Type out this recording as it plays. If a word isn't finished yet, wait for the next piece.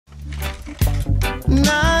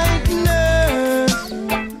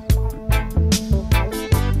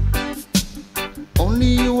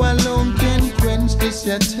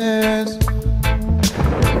shed tears.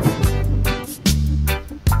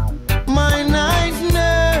 My night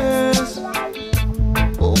nurse.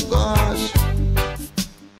 Oh gosh.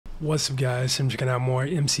 What's up, guys? I'm checking out more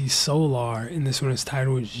MC Solaar, and this one is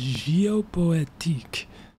titled Géopoétique.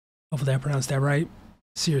 Hopefully I pronounced that right.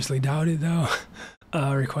 Seriously doubt it though.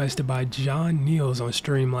 Requested by John Niels on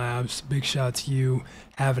Streamlabs. Big shout to you.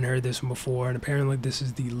 Haven't heard this one before, and apparently this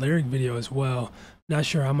is the lyric video as well. Not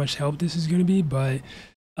sure how much help this is going to be, but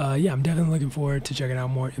yeah, I'm definitely looking forward to checking out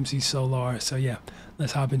more MC Solaar. So yeah,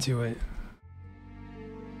 let's hop into it.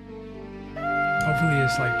 Hopefully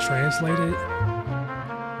it's like translated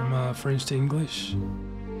from French to English.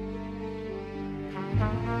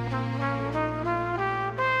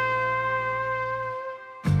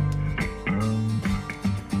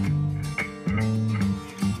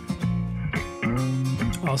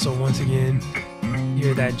 Also, once again,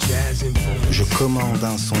 hear that jazz influence. Je commande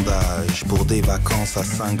un sondage pour des vacances à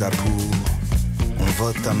Singapour. On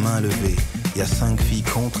vote à main levée, y a 5 filles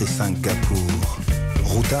contre et 5 gars pour.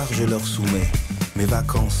 Routard, je leur soumets mes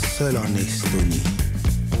vacances seules en Estonie.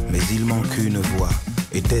 Mais il manque une voix,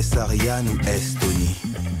 était-ce Ariane ou Estonie?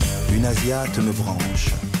 Une Asiate me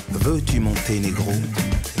branche, veux-tu monter négro?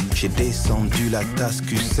 J'ai descendu la tasse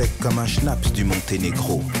cul sec comme un schnaps du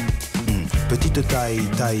Monténégro. Petite taille,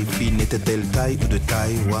 taille fine, était-elle taille ou de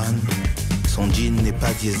Taïwan? Son jean n'est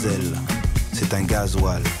pas diesel, c'est un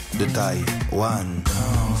gasoil de Taïwan.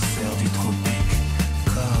 Cancer du tropique,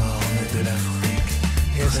 corne de l'Afrique,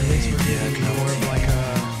 traité à Atlantique,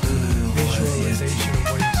 visualisation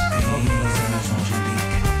of paysage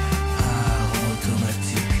angélique, arme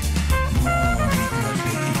automatique, monde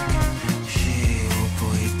hypnotique,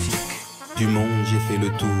 géopoétique. Du monde j'ai fait le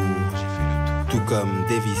tour, tout comme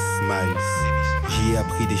Davis Miles. J'y ai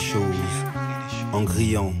appris des choses en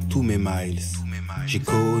grillant tous mes miles. J'ai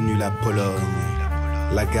connu la Pologne,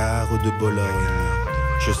 la gare de Bologne.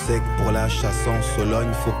 Je sais que pour la chasse en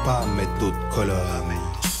Sologne, faut pas mettre d'autres colonnes.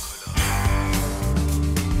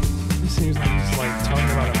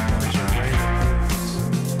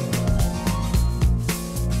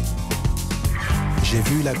 J'ai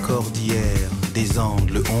vu la cordillère des Andes,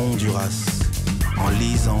 le Honduras, en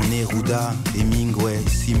lisant Neruda, Hemingway,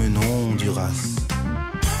 Simon Honduras.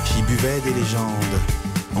 J'y buvais des légendes,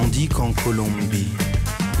 on dit qu'en Colombie,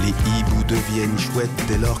 les hiboux deviennent chouettes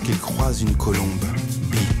dès lors qu'ils croisent une colombe.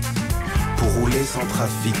 Pour rouler sans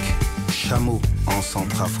trafic, chameau en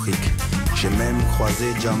Centrafrique. J'ai même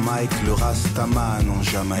croisé Jamaïque, le Rastaman en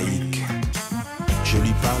Jamaïque. Je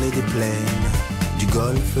lui parlais des plaines, du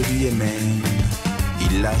golfe du Yémen.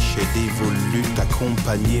 Il lâchait des volutes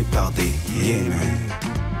accompagnés par des hyènes.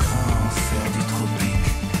 Cancer du tropique,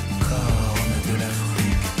 corne de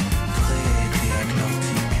l'Afrique, traité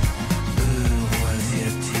atlantique,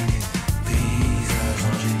 euro-asiatique, paysage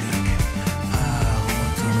angélique, arme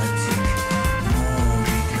automatique, monde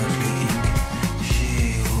hypnotique,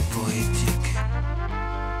 géopoétique.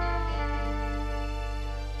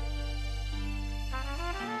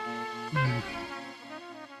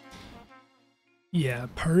 Yeah,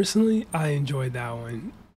 personally, I enjoyed that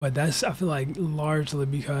one, but that's, I feel like, largely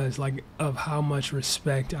because like of how much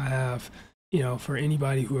respect I have, you know, for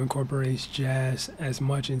anybody who incorporates jazz as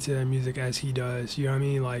much into their music as he does. You know what I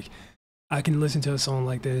mean? Like, I can listen to a song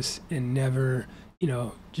like this and never, you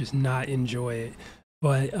know, just not enjoy it.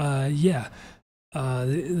 But yeah,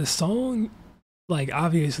 the song, like,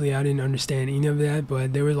 obviously I didn't understand any of that,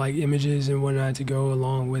 but there were like images and whatnot to go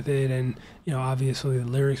along with it, and you know, obviously the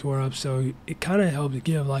lyrics were up, so it kind of helped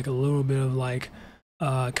give like a little bit of like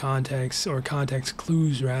context, or context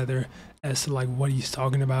clues rather, as to like what he's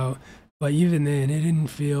talking about. But even then, it didn't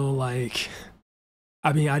feel like,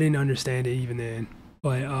 I mean, I didn't understand it even then,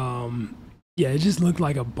 but yeah, it just looked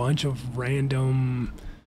like a bunch of random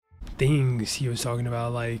things he was talking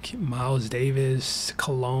about, like Miles Davis,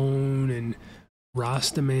 Cologne, and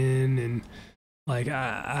Rastaman, and like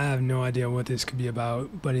I have no idea what this could be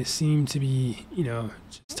about, but it seemed to be, you know,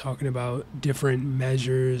 just talking about different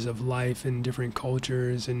measures of life and different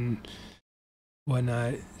cultures and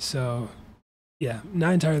whatnot. So yeah,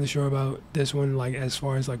 not entirely sure about this one, like as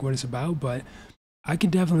far as like what it's about, but I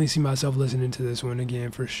could definitely see myself listening to this one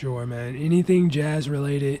again for sure, man. Anything jazz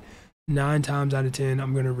related, 9 times out of 10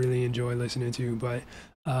 I'm gonna really enjoy listening to. But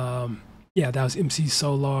yeah, that was MC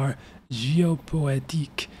Solaar,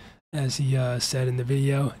 Géopoétique, as he said in the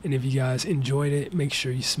video. And if you guys enjoyed it, make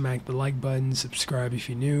sure you smack the like button, subscribe if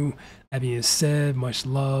you're new. That being said, much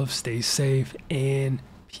love, stay safe, and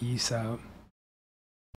peace out.